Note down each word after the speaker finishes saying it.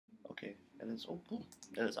is. Oh, cool.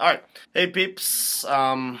 It is. All right. Hey, peeps.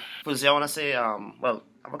 Firstly, I want to say, well,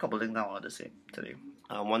 I have a couple things I want to say today.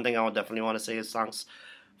 One thing I would definitely want to say is thanks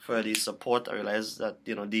for the support. I realized that,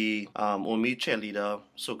 you know, the Omi Cheerleader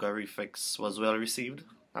Soca Refix was well received.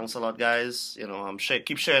 Thanks a lot, guys. You know,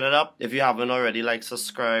 keep sharing it up. If you haven't already, like,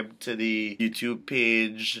 subscribe to the YouTube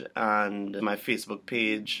page and my Facebook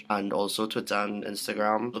page and also Twitter and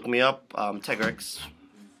Instagram. Look me up, Tegrex.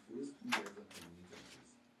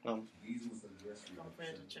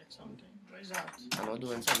 I'm not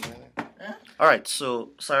doing something. Alright, so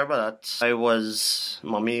sorry about that.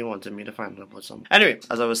 Mommy wanted me to find out about something. Anyway,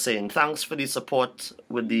 as I was saying, thanks for the support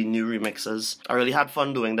with the new remixes. I really had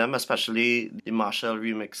fun doing them, especially the Marshall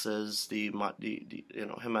remixes, the you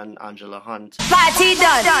know, him and Angela Hunt. Party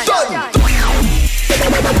done.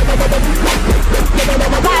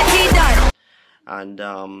 Party done. And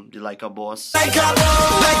the Like a Boss.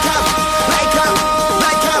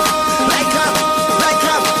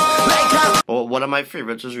 Well, one of my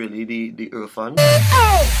favorites was really the Irfan.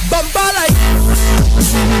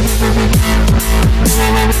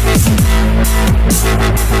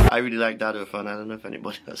 I really like that Irfan. I don't know if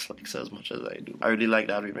anybody else likes it as much as I do. I really like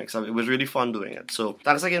that remix. It was really fun doing it. So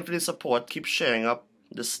thanks again for the support. Keep sharing up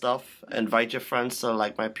this stuff. Invite your friends to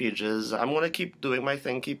like my pages. I'm gonna keep doing my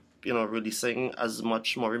thing. Keep, you know, releasing as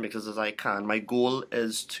much more remixes as I can. My goal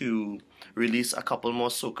is to release a couple more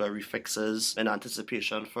soca refixes in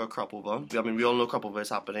anticipation for Crop Over. I mean, we all know Crop Over is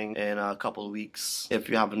happening in a couple weeks. If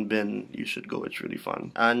you haven't been, you should go. It's really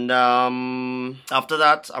fun. And after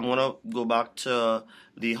that, I'm gonna go back to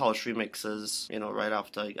the house remixes, you know, right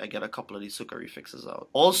after I get a couple of these soca refixes out.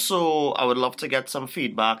 Also, I would love to get some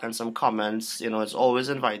feedback and some comments. You know, it's always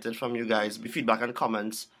invited from you guys. Feedback and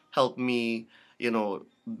comments help me, you know,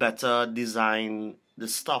 better design the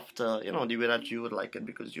stuff to, you know, the way that you would like it,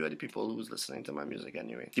 because you are the people who's listening to my music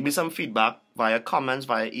anyway. Give me some feedback via comments,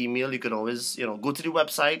 via email. You can always, you know, go to the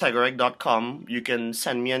website, tigerreg.com. You can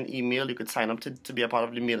send me an email. You could sign up to be a part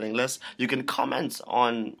of the mailing list. You can comment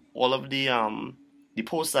on all of the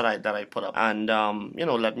posts that I put up, and you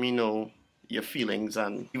know, let me know your feelings,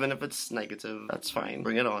 and even if it's negative, that's fine.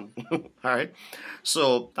 Bring it on. Alright.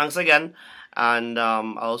 So thanks again, and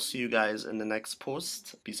I'll see you guys in the next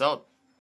post. Peace out.